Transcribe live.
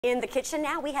In the kitchen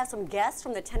now, we have some guests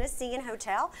from the Tennessean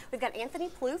Hotel. We've got Anthony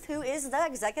Ploof, who is the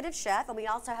executive chef, and we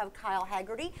also have Kyle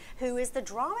Hagerty, who is the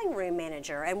drawing room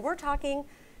manager. And we're talking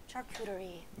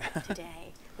charcuterie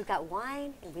today. We've got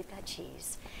wine and we've got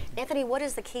cheese. Anthony, what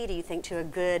is the key, do you think, to a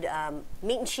good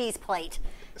meat and cheese plate?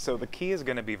 So the key is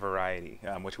going to be variety,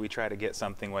 which we try to get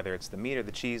something, whether it's the meat or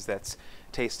the cheese, that's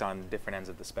taste on different ends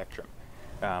of the spectrum.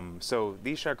 So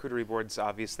these charcuterie boards,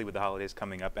 obviously with the holidays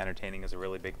coming up, entertaining is a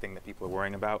really big thing that people are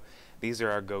worrying about. These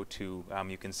are our go-to.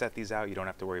 You can set these out. You don't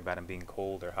have to worry about them being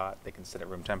cold or hot. They can sit at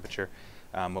room temperature.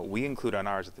 What we include on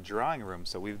ours at the drawing room,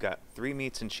 so we've got 3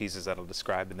 meats and cheeses that I'll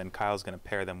describe, and then Kyle's going to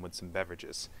pair them with some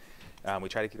beverages. We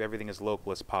try to keep everything as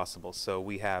local as possible. So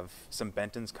we have some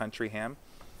Benton's country ham.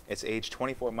 It's aged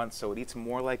 24 months, so it eats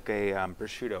more like a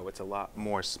prosciutto. It's a lot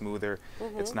more smoother.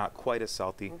 It's not quite as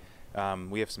salty.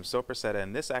 We have some sopressata,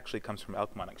 and this actually comes from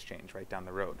Elkmont Exchange right down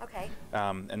the road. Okay.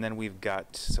 And then we've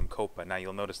got some copa. Now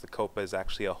you'll notice the copa is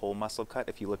actually a whole muscle cut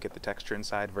if you look at the texture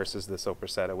inside versus the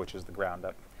sopressata, which is the ground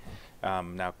up.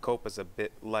 Now copa's a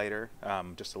bit lighter,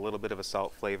 just a little bit of a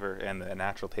salt flavor and the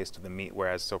natural taste of the meat,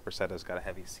 whereas sopressata's got a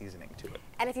heavy seasoning to it.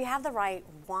 And if you have the right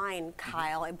wine,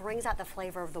 Kyle, it brings out the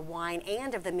flavor of the wine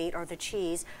and of the meat or the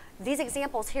cheese. These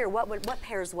examples here, what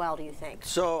pairs well, do you think?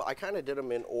 So I kind of did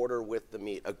them in order with the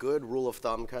meat. A good rule of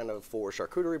thumb kind of for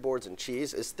charcuterie boards and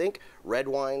cheese is think red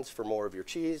wines for more of your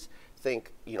cheese.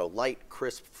 Think, light,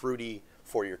 crisp, fruity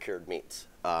for your cured meats.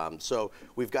 So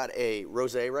we've got a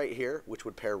rosé right here, which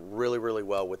would pair really, really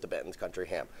well with the Benton's Country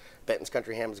Ham. Benton's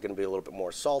Country Ham is going to be a little bit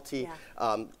more salty.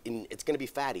 Yeah. And it's going to be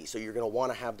fatty, so you're going to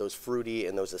want to have those fruity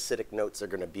and those acidic notes that are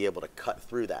going to be able to cut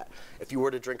through that. If you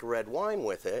were to drink red wine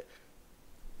with it,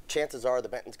 chances are the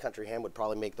Benton's Country Ham would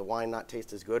probably make the wine not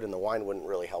taste as good, and the wine wouldn't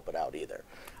really help it out either.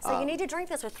 So you need to drink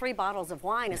this with 3 bottles of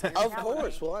wine. Is what of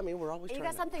course. Well, I mean, we're always trying. You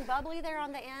got something bubbly there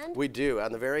on the end? We do.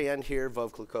 On the very end here,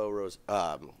 Veuve Clicquot Rose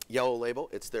yellow label.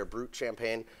 It's their Brut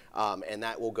champagne, and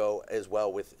that will go as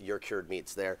well with your cured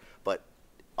meats there. But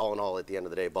all in all, at the end of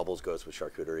the day, bubbles goes with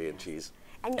charcuterie and cheese.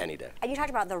 Any day. And you talked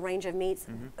about the range of meats.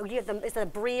 You have is the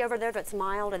brie over there that's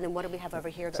mild, and then what do we have over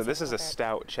here? So this is a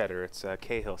stout cheddar. It's a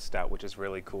Cahill stout, which is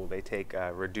really cool. They take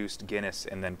reduced Guinness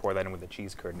and then pour that in with a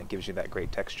cheese curd, and it gives you that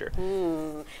great texture.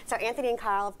 So Anthony and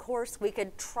Kyle, of course, we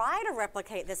could try to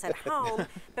replicate this at home,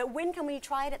 but when can we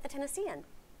try it at the Tennessean?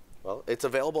 Well, it's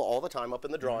available all the time up in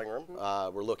the drawing room.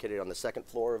 We're located on the 2nd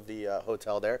floor of the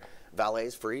hotel there. Valet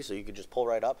is free, so you can just pull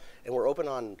right up, and we're open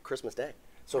on Christmas Day.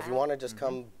 So if you want to just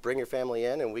come bring your family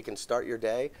in and we can start your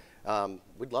day,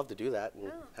 we'd love to do that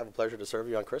and have a pleasure to serve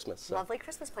you on Christmas. So. Lovely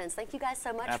Christmas plans. Thank you guys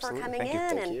so much Absolutely. for coming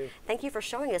Thank you. in. Thank you for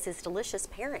showing us these delicious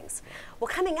pairings. Well,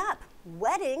 coming up,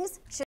 weddings should